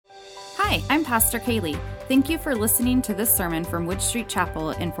Hi, I'm Pastor Kaylee. Thank you for listening to this sermon from Wood Street Chapel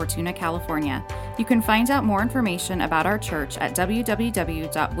in Fortuna, California. You can find out more information about our church at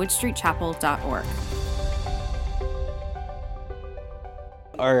www.woodstreetchapel.org.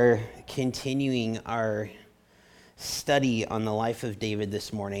 Are continuing our study on the life of David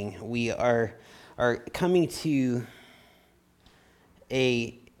this morning. We are coming to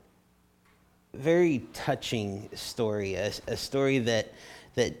a very touching story, a story that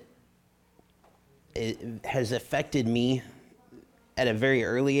it has affected me at a very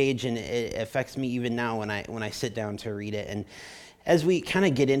early age, and it affects me even now when I sit down to read it. And as we kind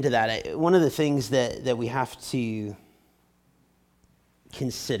of get into that, one of the things that we have to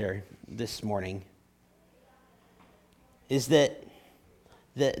consider this morning is that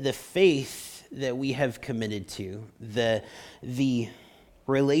the faith that we have committed to, the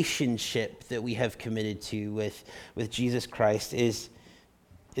relationship that we have committed to with Jesus Christ is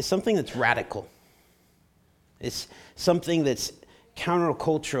something that's radical. It's something that's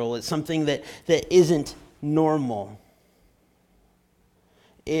countercultural. It's something that isn't normal.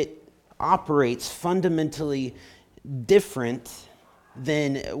 It operates fundamentally different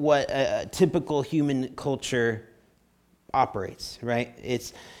than what a typical human culture operates, right?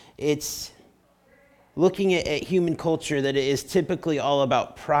 It's looking at human culture that it is typically all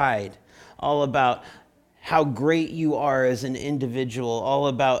about pride, all about how great you are as an individual, all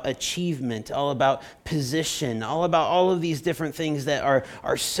about achievement, all about position, all about all of these different things that are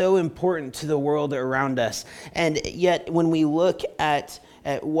so important to the world around us. And yet when we look at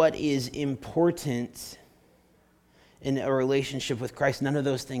what is important in a relationship with Christ, none of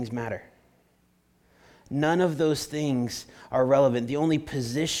those things matter. None of those things are relevant. The only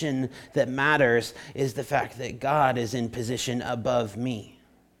position that matters is the fact that God is in position above me.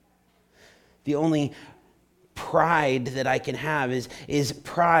 The only pride that I can have is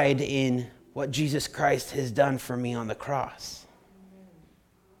pride in what Jesus Christ has done for me on the cross.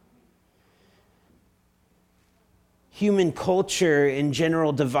 Human culture in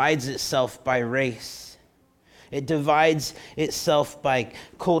general divides itself by race. It divides itself by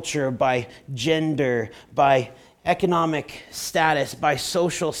culture, by gender, by economic status, by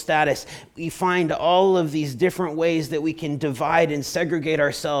social status. We find all of these different ways that we can divide and segregate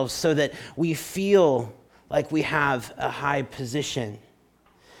ourselves so that we feel like we have a high position.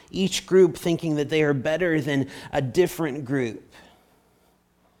 Each group thinking that they are better than a different group.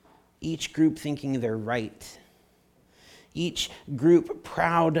 Each group thinking they're right. Each group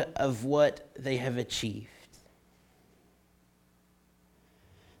proud of what they have achieved.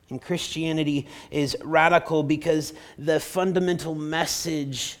 And Christianity is radical because the fundamental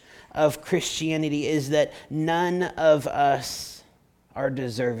message of Christianity is that none of us are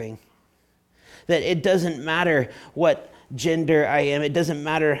deserving. That it doesn't matter what gender I am. It doesn't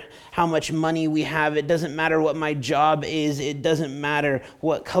matter how much money we have. It doesn't matter what my job is. It doesn't matter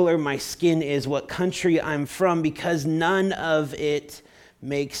what color my skin is, what country I'm from, because none of it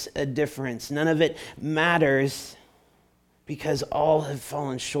makes a difference. None of it matters because all have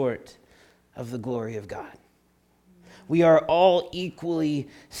fallen short of the glory of God. We are all equally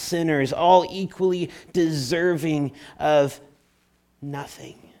sinners, all equally deserving of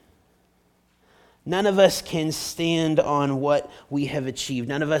nothing. None of us can stand on what we have achieved.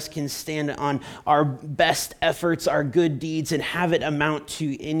 None of us can stand on our best efforts, our good deeds, and have it amount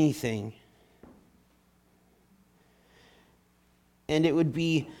to anything. And it would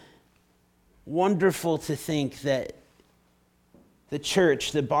be wonderful to think that the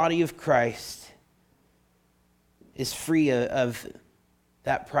church, the body of Christ, is free of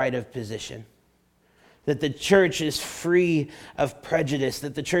that pride of position. That the church is free of prejudice,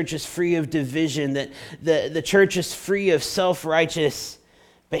 that the church is free of division, that the church is free of self-righteous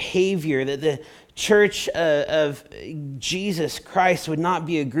behavior, that the church of Jesus Christ would not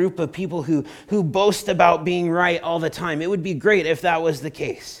be a group of people who boast about being right all the time. It would be great if that was the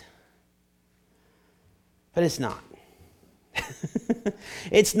case. But it's not.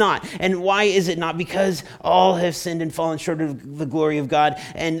 It's not. And why is it not? Because all have sinned and fallen short of the glory of God.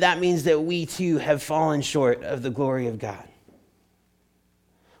 And that means that we too have fallen short of the glory of God.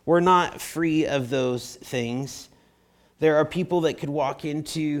 We're not free of those things. There are people that could walk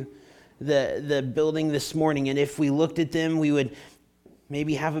into the building this morning, and if we looked at them, we would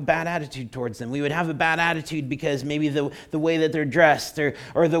maybe have a bad attitude towards them. We would have a bad attitude because maybe the way that they're dressed or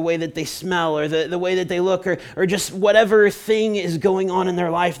the way that they smell or the way that they look or just whatever thing is going on in their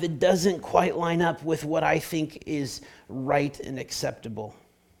life that doesn't quite line up with what I think is right and acceptable.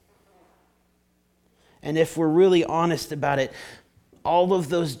 And if we're really honest about it, all of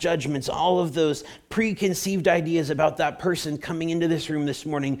those judgments, all of those preconceived ideas about that person coming into this room this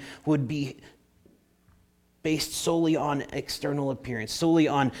morning would be based solely on external appearance, solely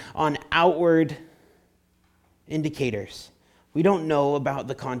on outward indicators. We don't know about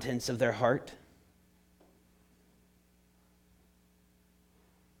the contents of their heart.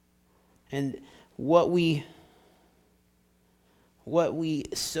 And what we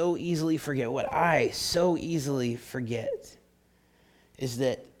so easily forget, what I so easily forget, is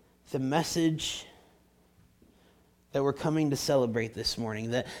that the message that we're coming to celebrate this morning,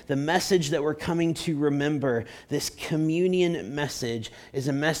 the message that we're coming to remember, this communion message, is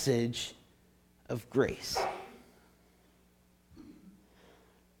a message of grace.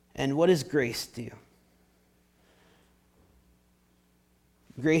 And what does grace do?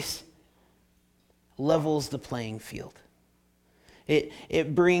 Grace levels the playing field.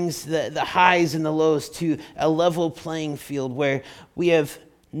 It brings the highs and the lows to a level playing field where we have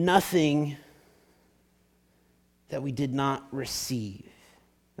nothing that we did not receive.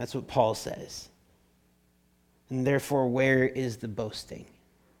 That's what Paul says. And therefore, where is the boasting?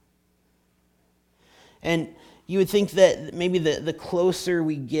 And you would think that maybe the closer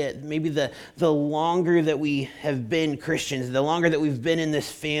we get, maybe the longer that we have been Christians, the longer that we've been in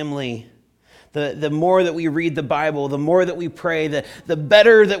this family, the more that we read the Bible, the more that we pray, the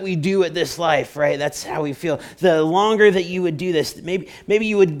better that we do at this life, right? That's how we feel. The longer that you would do this, maybe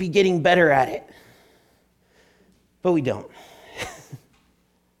you would be getting better at it. But we don't.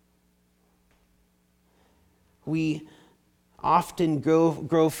 We often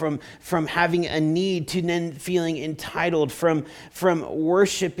grow from having a need to then feeling entitled, from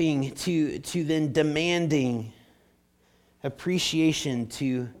worshiping to then demanding, appreciation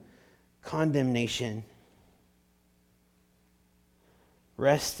to condemnation.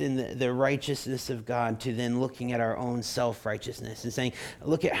 Rest in the righteousness of God to then looking at our own self-righteousness and saying,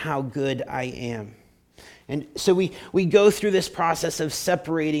 look at how good I am. And so we go through this process of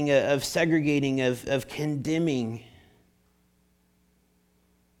separating, of segregating, of condemning.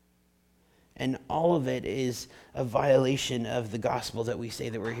 And all of it is a violation of the gospel that we say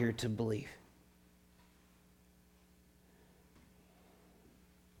that we're here to believe.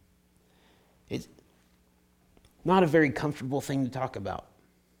 It's not a very comfortable thing to talk about.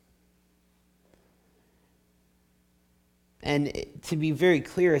 And to be very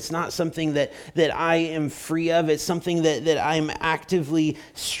clear, it's not something that I am free of. It's something that I'm actively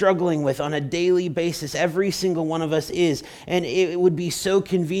struggling with on a daily basis. Every single one of us is. And it would be so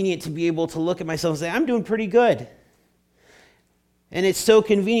convenient to be able to look at myself and say, I'm doing pretty good. And it's so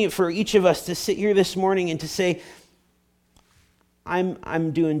convenient for each of us to sit here this morning and to say,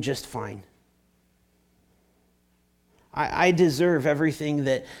 I'm doing just fine. I deserve everything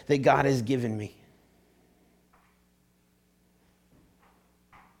that God has given me.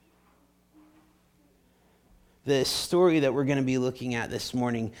 The story that we're going to be looking at this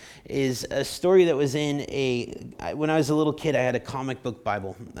morning is a story that was in when I was a little kid, I had a comic book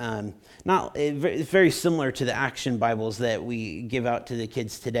Bible. Very similar to the action Bibles that we give out to the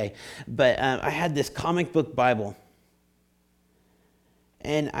kids today. But I had this comic book Bible.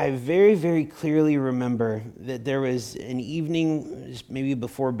 And I very, very clearly remember that there was an evening, maybe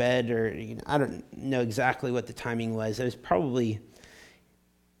before bed, or I don't know exactly what the timing was. I was probably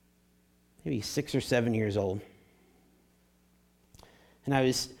maybe 6 or 7 years old. And I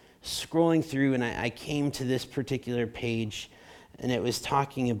was scrolling through and I came to this particular page, and it was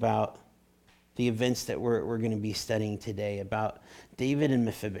talking about the events that we're going to be studying today, about David and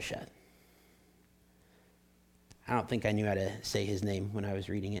Mephibosheth. I don't think I knew how to say his name when I was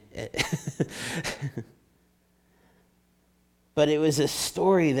reading it. But it was a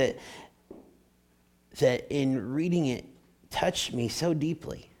story that in reading it touched me so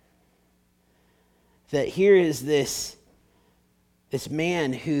deeply. That here is this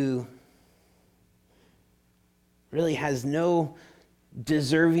man who really has no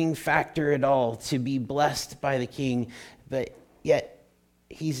deserving factor at all to be blessed by the king, but yet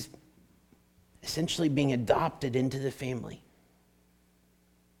he's essentially being adopted into the family.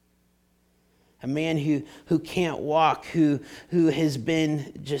 A man who can't walk, who has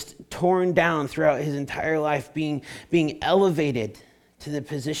been just torn down throughout his entire life, being elevated to the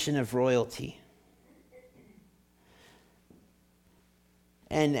position of royalty.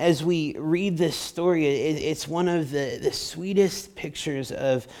 And as we read this story, it's one of the sweetest pictures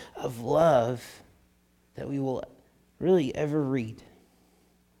of love that we will really ever read.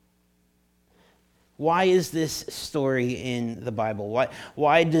 Why is this story in the Bible?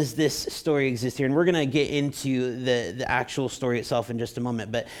 Why does this story exist here? And we're going to get into the actual story itself in just a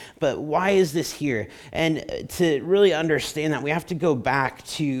moment. But why is this here? And to really understand that, we have to go back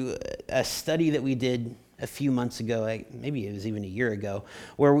to a study that we did a few months ago, maybe it was even a year ago,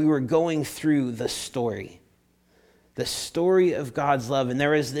 where we were going through the story of God's love. And there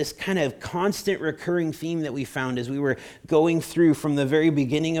was this kind of constant recurring theme that we found as we were going through from the very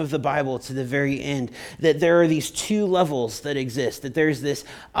beginning of the Bible to the very end, that there are these two levels that exist, that there's this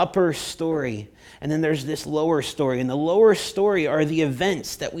upper story and then there's this lower story. And the lower story are the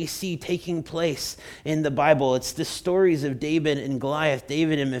events that we see taking place in the Bible. It's the stories of David and Goliath,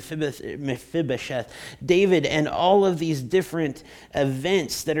 David and Mephibosheth, David, and all of these different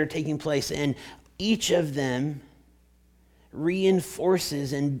events that are taking place. And each of them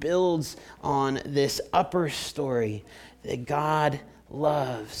reinforces and builds on this upper story that God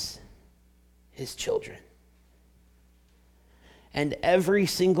loves his children. And every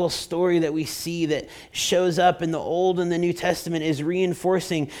single story that we see that shows up in the Old and the New Testament is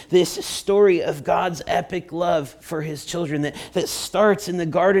reinforcing this story of God's epic love for his children that starts in the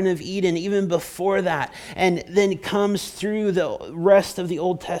Garden of Eden, even before that, and then comes through the rest of the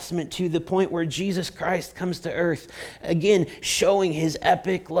Old Testament to the point where Jesus Christ comes to earth, again, showing his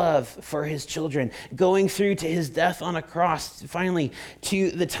epic love for his children, going through to his death on a cross, finally to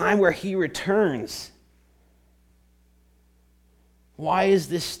the time where he returns. Why is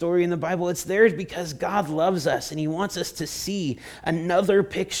this story in the Bible? It's there because God loves us and he wants us to see another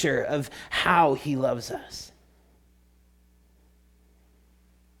picture of how he loves us.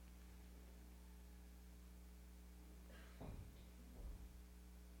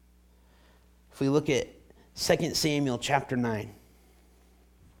 If we look at 2 Samuel chapter 9,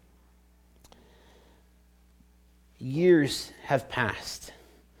 years have passed.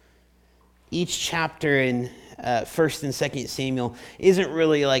 Each chapter in 1st and 2nd Samuel isn't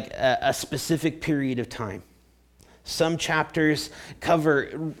really like a specific period of time. Some chapters cover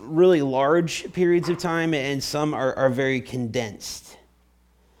really large periods of time and some are very condensed.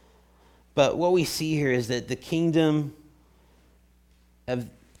 But what we see here is that the kingdom of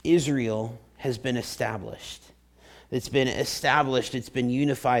Israel has been established. It's been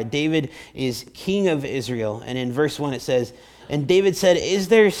unified. David is king of Israel. And in verse 1 it says, "And David said, 'Is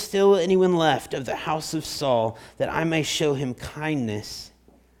there still anyone left of the house of Saul that I may show him kindness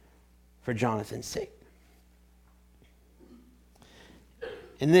for Jonathan's sake?'"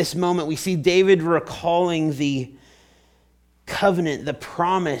 In this moment, we see David recalling the covenant, the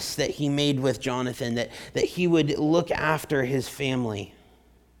promise that he made with Jonathan, that he would look after his family.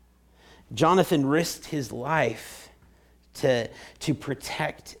 Jonathan risked his life to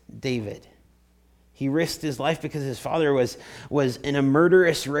protect David. He risked his life because his father was in a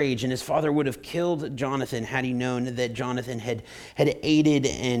murderous rage, and his father would have killed Jonathan had he known that Jonathan had aided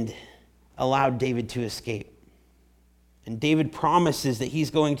and allowed David to escape. And David promises that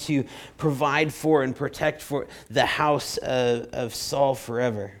he's going to provide for and protect for the house of Saul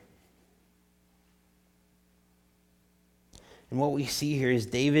forever. And what we see here is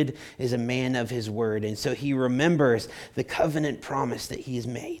David is a man of his word, and so he remembers the covenant promise that he's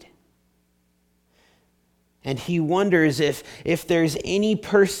made. And he wonders if there's any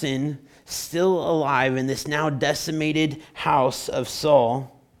person still alive in this now decimated house of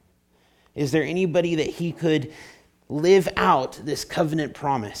Saul. Is there anybody that he could live out this covenant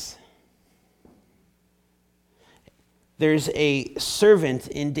promise? There's a servant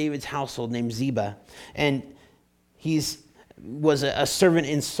in David's household named Ziba, and he was a servant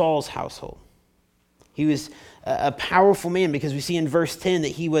in Saul's household. He was a powerful man because we see in verse 10 that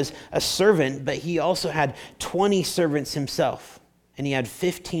he was a servant, but he also had 20 servants himself, and he had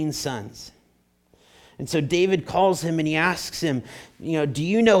 15 sons. And so David calls him and he asks him, do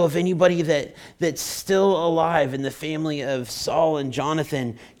you know of anybody that's still alive in the family of Saul and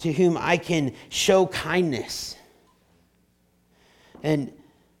Jonathan to whom I can show kindness? And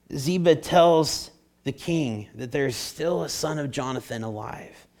Ziba tells the king that there's still a son of Jonathan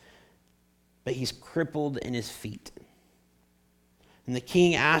alive, but he's crippled in his feet. And the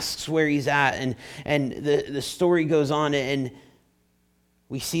king asks where he's at, and the story goes on, and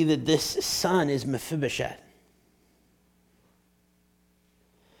we see that this son is Mephibosheth.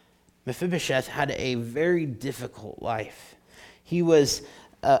 Mephibosheth had a very difficult life. He was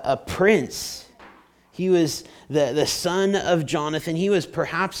a prince. He was the son of Jonathan. He was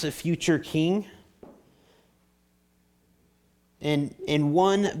perhaps a future king. And in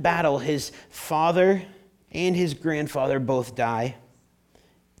one battle, his father and his grandfather both die,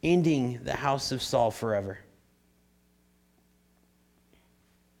 ending the house of Saul forever.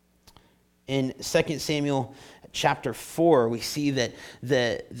 In 2 Samuel chapter 4, we see that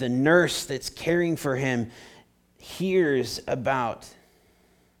the nurse that's caring for him hears about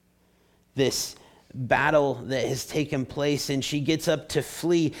this battle that has taken place, and she gets up to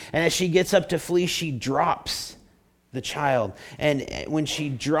flee. And as she gets up to flee, she drops the child. And when she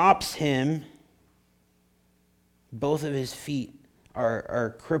drops him, both of his feet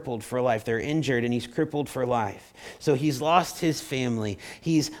are crippled for life. They're injured, and he's crippled for life. So he's lost his family.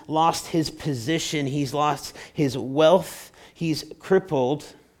 He's lost his position. He's lost his wealth. He's crippled.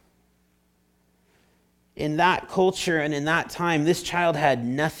 In that culture and in that time, this child had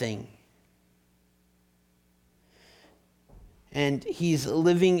nothing. And he's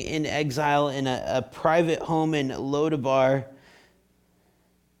living in exile in a private home in Lodabar,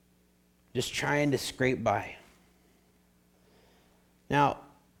 just trying to scrape by. Now,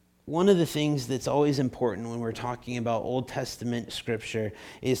 one of the things that's always important when we're talking about Old Testament scripture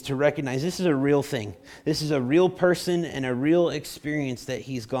is to recognize this is a real thing. This is a real person and a real experience that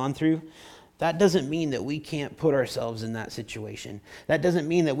he's gone through. That doesn't mean that we can't put ourselves in that situation. That doesn't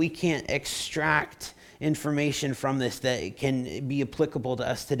mean that we can't extract information from this that can be applicable to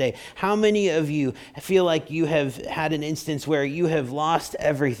us today. How many of you feel like you have had an instance where you have lost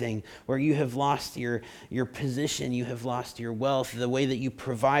everything, where you have lost your position, you have lost your wealth, the way that you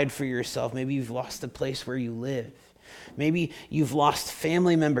provide for yourself? Maybe you've lost the place where you live. Maybe you've lost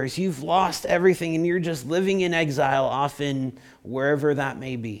family members. You've lost everything, and you're just living in exile, often wherever that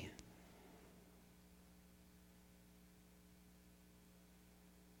may be.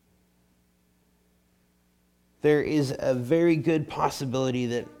 There is a very good possibility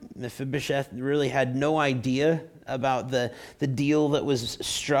that Mephibosheth really had no idea about the deal that was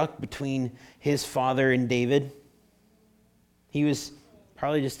struck between his father and David. He was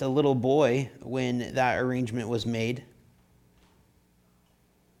probably just a little boy when that arrangement was made.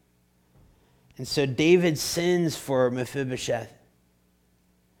 And so David sends for Mephibosheth,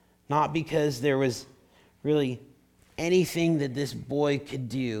 not because there was really anything that this boy could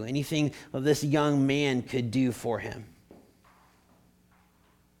do, anything that this young man could do for him.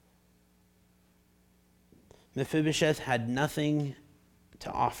 Mephibosheth had nothing to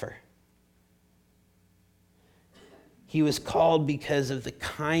offer. He was called because of the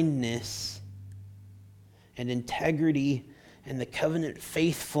kindness and integrity and the covenant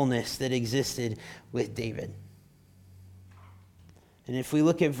faithfulness that existed with David. And if we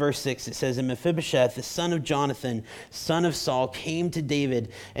look at verse 6, it says, "And Mephibosheth, the son of Jonathan, son of Saul, came to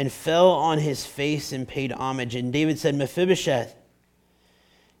David and fell on his face and paid homage. And David said, 'Mephibosheth.'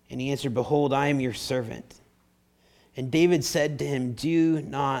 And he answered, 'Behold, I am your servant.' And David said to him, 'Do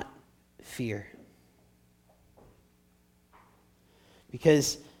not fear.'"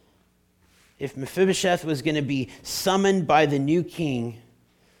 Because if Mephibosheth was going to be summoned by the new king,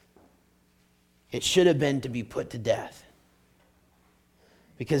 it should have been to be put to death.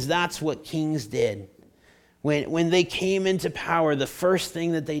 Because that's what kings did. When they came into power, the first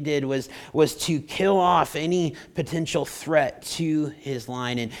thing that they did was to kill off any potential threat to his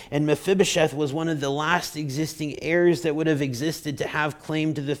line. And Mephibosheth was one of the last existing heirs that would have existed to have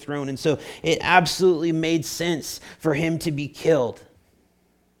claim to the throne. And so it absolutely made sense for him to be killed.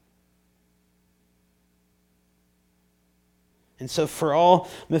 And so for all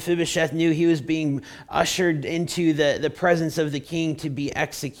Mephibosheth knew, he was being ushered into the presence of the king to be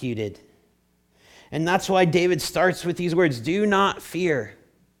executed. And that's why David starts with these words, "Do not fear."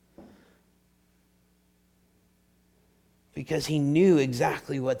 Because he knew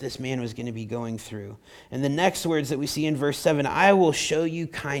exactly what this man was going to be going through. And the next words that we see in verse 7, "I will show you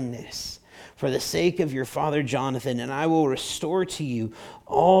kindness for the sake of your father Jonathan, and I will restore to you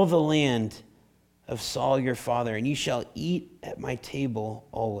all the land of Saul your father, and you shall eat at my table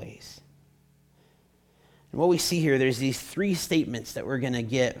always." And what we see here, there's these three statements that we're going to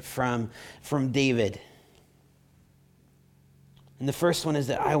get from David. And the first one is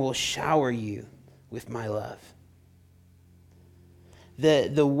that I will shower you with my love.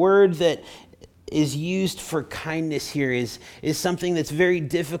 The word that is used for kindness here is something that's very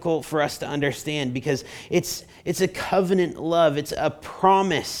difficult for us to understand, because it's a covenant love. It's a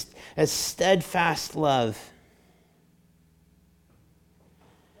promise, a steadfast love.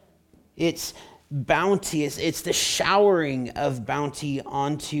 It's bounty. It's the showering of bounty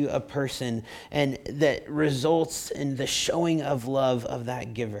onto a person, and that results in the showing of love of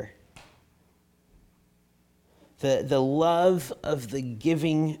that giver. The love of the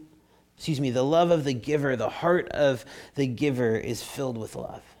giving, the love of the giver, the heart of the giver is filled with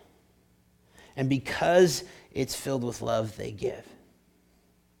love. And because it's filled with love, they give.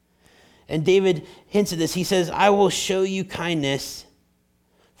 And David hints at this. He says, "I will show you kindness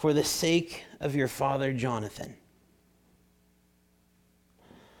for the sake of your father Jonathan.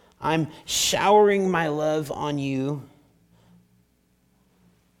 I'm showering my love on you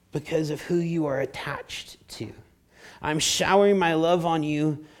because of who you are attached to. I'm showering my love on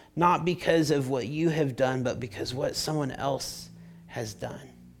you not because of what you have done, but because what someone else has done.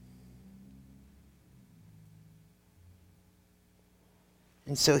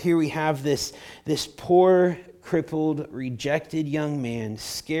 And so here we have this poor, crippled, rejected young man,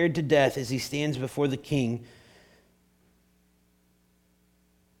 scared to death as he stands before the king,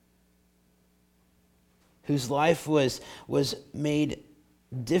 whose life was made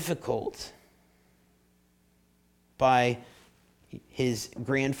difficult by his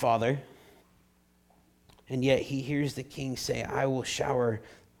grandfather. And yet he hears the king say, I will shower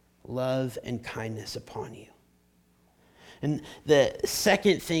love and kindness upon you. And the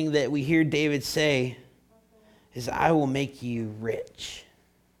second thing that we hear David say is, I will make you rich.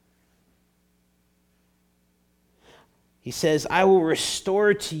 He says, I will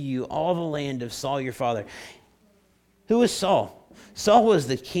restore to you all the land of Saul your father. Who was Saul? Saul was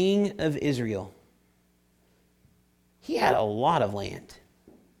the king of Israel. He had a lot of land.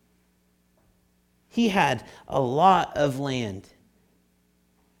 He had a lot of land.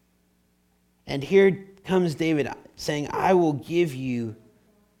 And here comes David saying, I will give you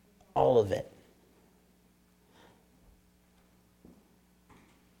all of it.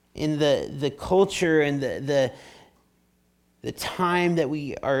 In the culture and the time that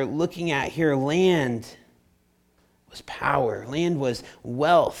we are looking at here, land was power. Land was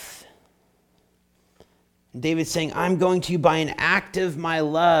wealth. And David's saying, I'm going to, by an act of my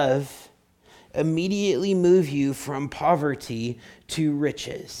love, immediately move you from poverty to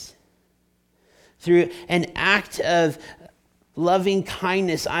riches. Through an act of loving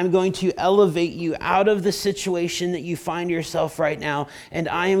kindness, I'm going to elevate you out of the situation that you find yourself right now, and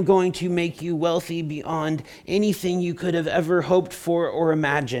I am going to make you wealthy beyond anything you could have ever hoped for or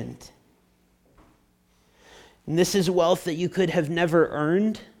imagined. And this is wealth that you could have never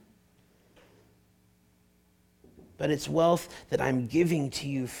earned, but it's wealth that I'm giving to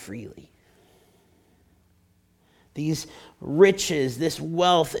you freely. These riches, this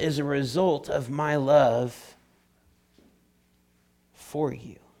wealth is a result of my love for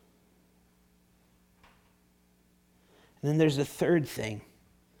you. And then there's a third thing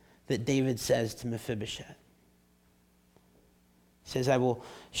that David says to Mephibosheth. He says, I will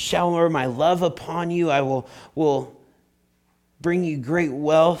shower my love upon you. I will bring you great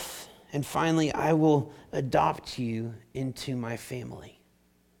wealth. And finally, I will adopt you into my family.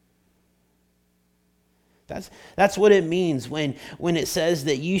 That's what it means when it says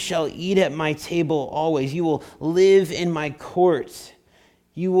that you shall eat at my table always. You will live in my court.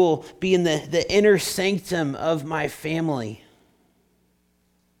 You will be in the inner sanctum of my family.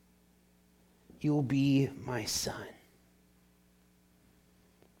 You will be my son.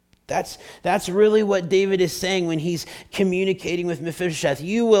 That's really what David is saying when he's communicating with Mephibosheth.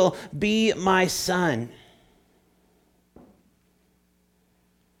 You will be my son.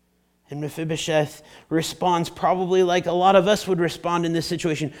 And Mephibosheth responds probably like a lot of us would respond in this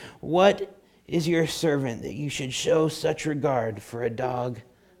situation. What is your servant that you should show such regard for a dog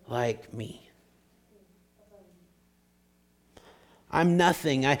like me? I'm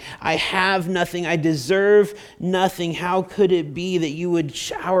nothing. I have nothing. I deserve nothing. How could it be that you would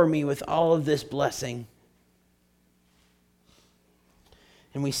shower me with all of this blessing?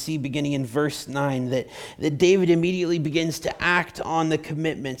 And we see beginning in verse 9 that David immediately begins to act on the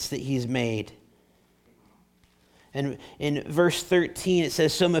commitments that he's made. And in verse 13 it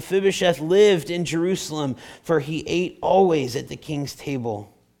says, So Mephibosheth lived in Jerusalem, for he ate always at the king's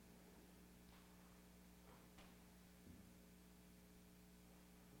table.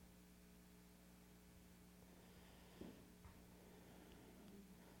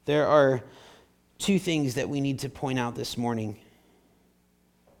 There are two things that we need to point out this morning.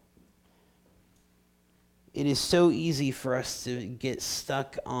 It is so easy for us to get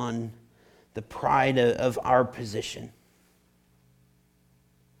stuck on the pride of our position,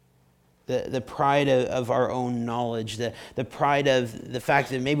 the pride of our own knowledge, the pride of the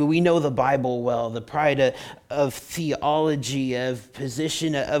fact that maybe we know the Bible well, the pride of theology, of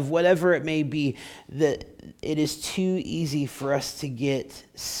position, of whatever it may be, that it is too easy for us to get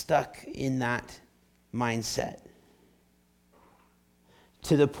stuck in that mindset,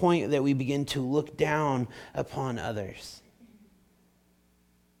 to the point that we begin to look down upon others.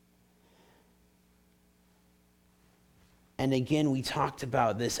 And again, we talked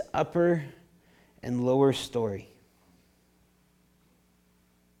about this upper and lower story.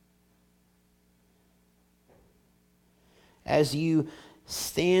 As you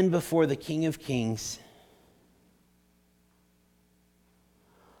stand before the King of Kings,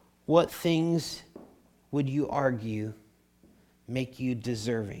 what things would you argue make you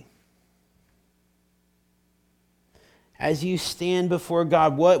deserving? As you stand before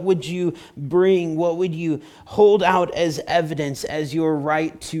God, what would you bring? What would you hold out as evidence as your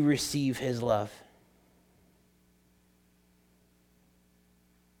right to receive his love?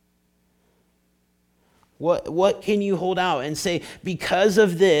 What can you hold out and say, because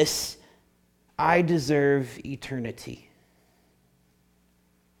of this, I deserve eternity?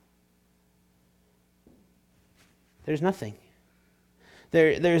 There's nothing.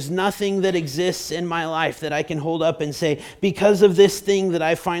 There's nothing that exists in my life that I can hold up and say, because of this thing that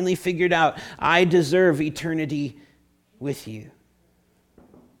I finally figured out, I deserve eternity with you.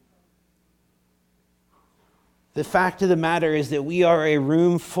 The fact of the matter is that we are a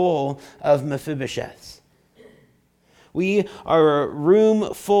room full of Mephibosheths. We are a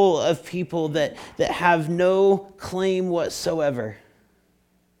room full of people that have no claim whatsoever.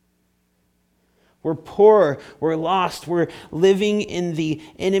 We're poor, we're lost, we're living in the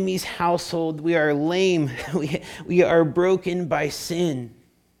enemy's household, we are lame, we are broken by sin.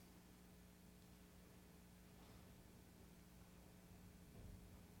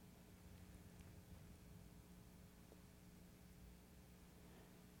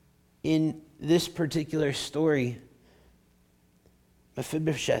 In this particular story,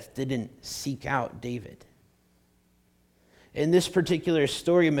 Mephibosheth didn't seek out David. In this particular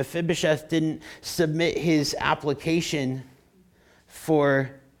story, Mephibosheth didn't submit his application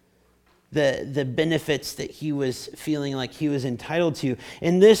for the benefits that he was feeling like he was entitled to.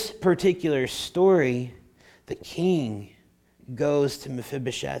 In this particular story, the king goes to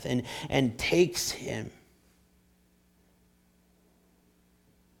Mephibosheth and takes him.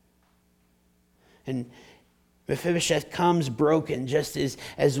 And Mephibosheth comes broken just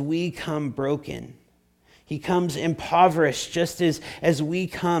as we come broken. He comes impoverished just as we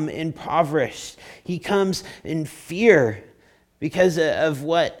come impoverished. He comes in fear because of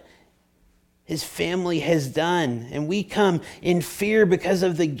what his family has done. And we come in fear because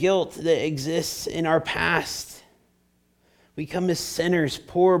of the guilt that exists in our past. We come as sinners,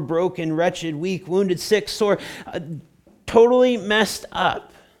 poor, broken, wretched, weak, wounded, sick, sore, totally messed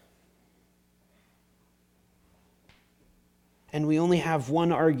up. And we only have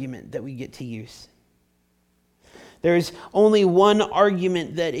one argument that we get to use. There's only one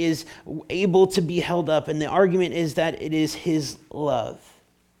argument that is able to be held up, and the argument is that it is his love.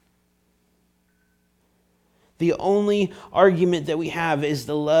 The only argument that we have is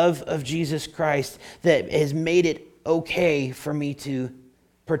the love of Jesus Christ that has made it okay for me to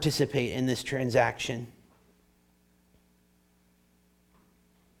participate in this transaction.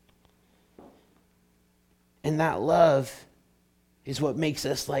 And that love is what makes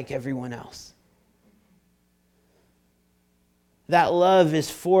us like everyone else. That love is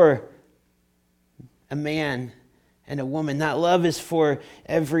for a man and a woman. That love is for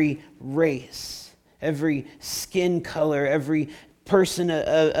every race, every skin color, every person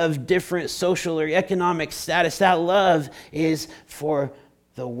of different social or economic status. That love is for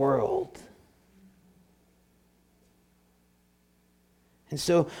the world. And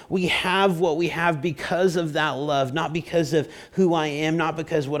so we have what we have because of that love, not because of who I am, not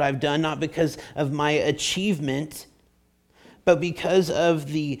because of what I've done, not because of my achievement, but because of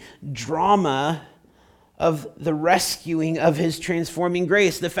the drama of the rescuing of his transforming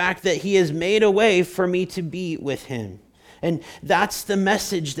grace, the fact that he has made a way for me to be with him. And that's the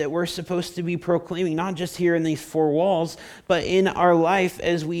message that we're supposed to be proclaiming, not just here in these four walls, but in our life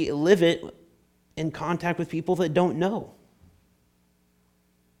as we live it in contact with people that don't know.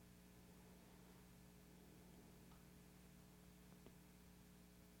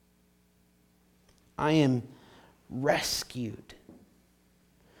 I am rescued.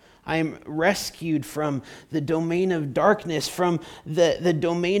 I am rescued from the domain of darkness, from the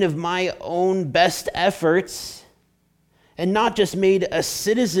domain of my own best efforts, and not just made a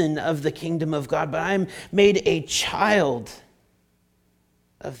citizen of the kingdom of God, but I'm made a child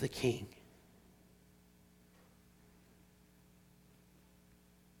of the King.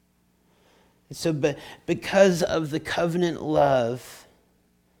 And so because of the covenant love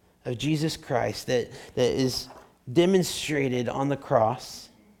of Jesus Christ that is demonstrated on the cross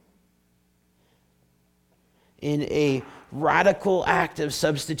in a radical act of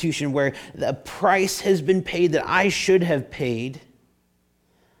substitution where the price has been paid that I should have paid,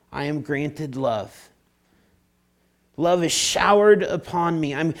 I am granted love. Love is showered upon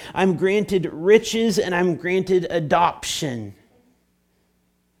me. I'm granted riches and I'm granted adoption.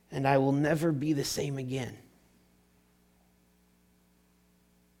 And I will never be the same again.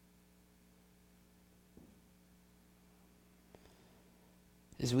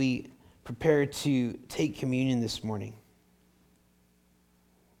 as we prepare to take communion this morning,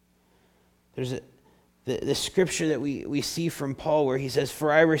 there's the scripture that we see from Paul where he says,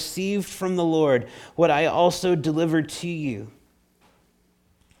 "For I received from the Lord what I also delivered to you."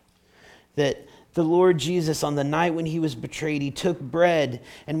 That the Lord Jesus, on the night when he was betrayed, he took bread,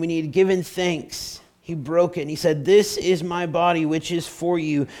 and when he had given thanks, he broke it, and he said, "This is my body, which is for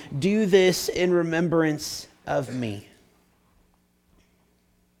you. Do this in remembrance of me."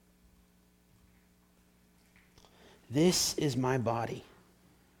 This is my body.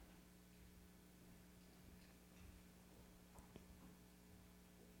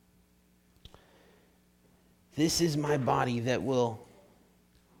 This is my body that will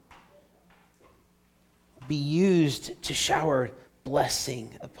be used to shower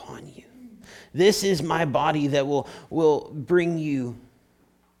blessing upon you. This is my body that will bring you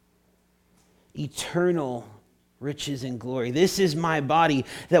eternal riches and glory. This is my body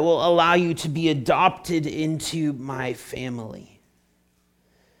that will allow you to be adopted into my family.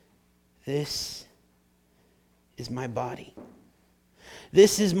 This is my body.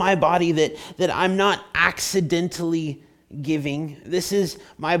 This is my body that I'm not accidentally giving. This is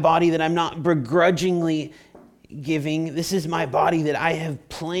my body that I'm not begrudgingly giving. This is my body that I have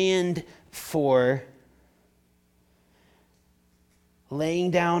planned for,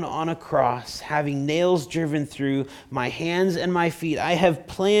 laying down on a cross, having nails driven through my hands and my feet. I have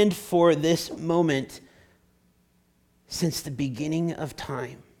planned for this moment since the beginning of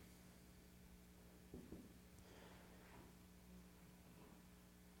time.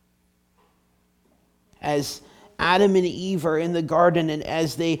 As Adam and Eve are in the garden, and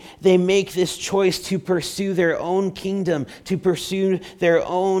as they make this choice to pursue their own kingdom, to pursue their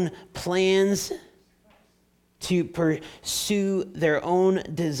own plans, to pursue their own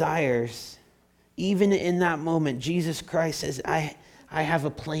desires, even in that moment, Jesus Christ says, I have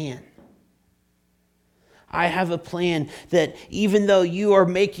a plan. I have a plan that even though you are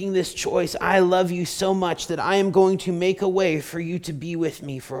making this choice, I love you so much that I am going to make a way for you to be with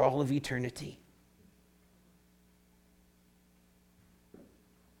me for all of eternity.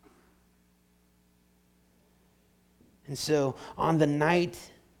 And so on the night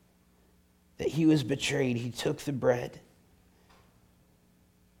that he was betrayed, he took the bread.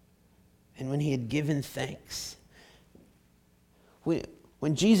 And when he had given thanks,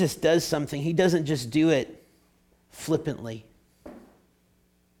 when Jesus does something, he doesn't just do it flippantly.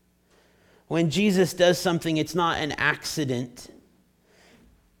 When Jesus does something, it's not an accident.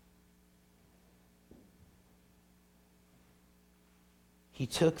 He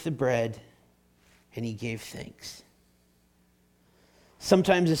took the bread and he gave thanks.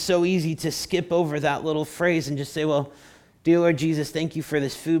 Sometimes it's so easy to skip over that little phrase and just say, well, dear Lord Jesus, thank you for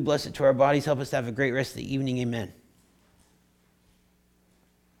this food. Bless it to our bodies. Help us to have a great rest of the evening. Amen.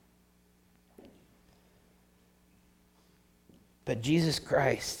 But Jesus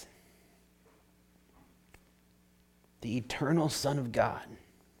Christ, the eternal Son of God,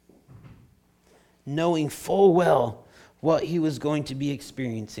 knowing full well what he was going to be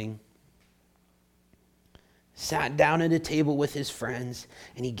experiencing, sat down at a table with his friends,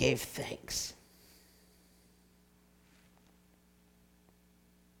 and he gave thanks.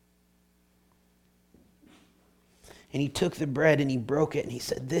 And he took the bread and he broke it and he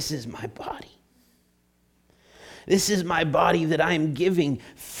said, "This is my body. This is my body that I am giving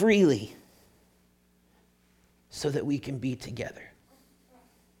freely so that we can be together.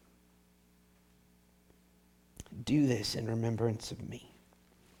 Do this in remembrance of me."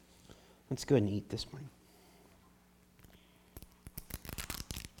 Let's go ahead and eat this morning.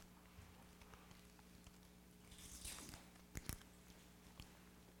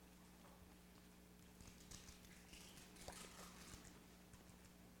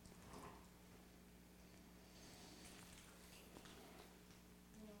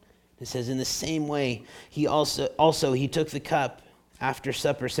 It says, in the same way, he he took the cup after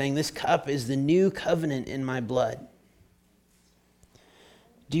supper, saying, "This cup is the new covenant in my blood.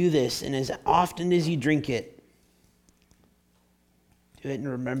 Do this, and as often as you drink it, do it in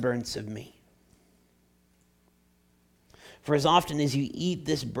remembrance of me. For as often as you eat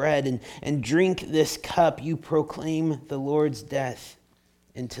this bread and drink this cup, you proclaim the Lord's death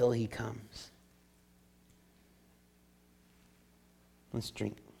until he comes." Let's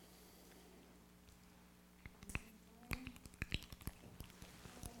drink.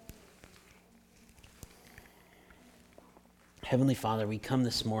 Heavenly Father, we come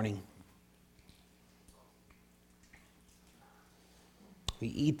this morning. We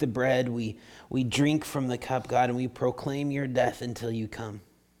eat the bread, we drink from the cup, God, and we proclaim your death until you come.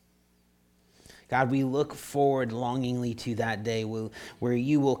 God, we look forward longingly to that day where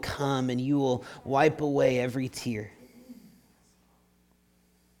you will come and you will wipe away every tear.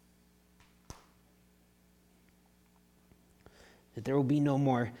 That there will be no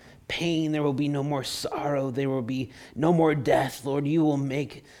more pain, there will be no more sorrow, there will be no more death. Lord, you will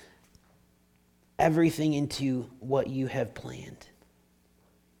make everything into what you have planned.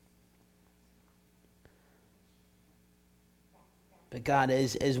 But God,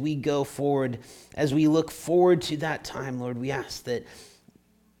 as we go forward, as we look forward to that time, Lord, we ask that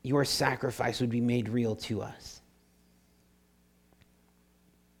your sacrifice would be made real to us.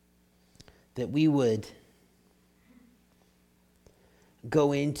 That we would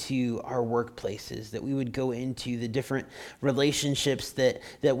go into our workplaces, that we would go into the different relationships that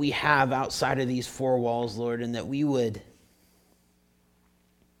we have outside of these four walls, Lord, and that we would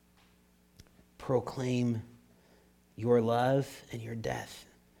proclaim your love and your death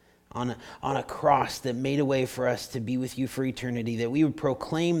on a cross that made a way for us to be with you for eternity, that we would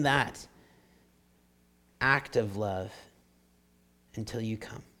proclaim that act of love until you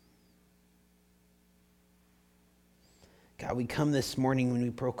come. God, we come this morning when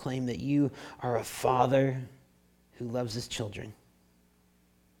we proclaim that you are a father who loves his children.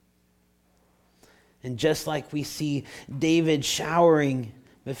 And just like we see David showering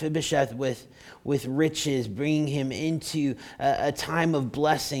Mephibosheth with riches, bringing him into a time of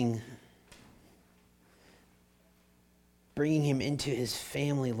blessing, bringing him into his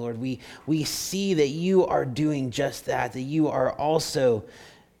family, Lord. We see that you are doing just that you are also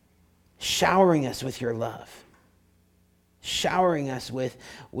showering us with your love, showering us with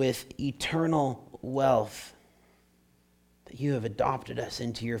eternal wealth, that you have adopted us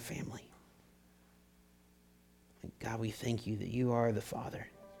into your family. God, we thank you that you are the Father.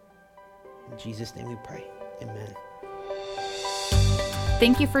 In Jesus' name we pray. Amen.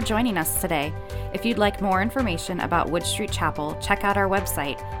 Thank you for joining us today. If you'd like more information about Wood Street Chapel, check out our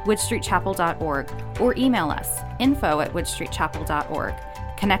website, woodstreetchapel.org, or email us, info@woodstreetchapel.org.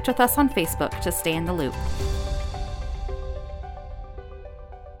 Connect with us on Facebook to stay in the loop.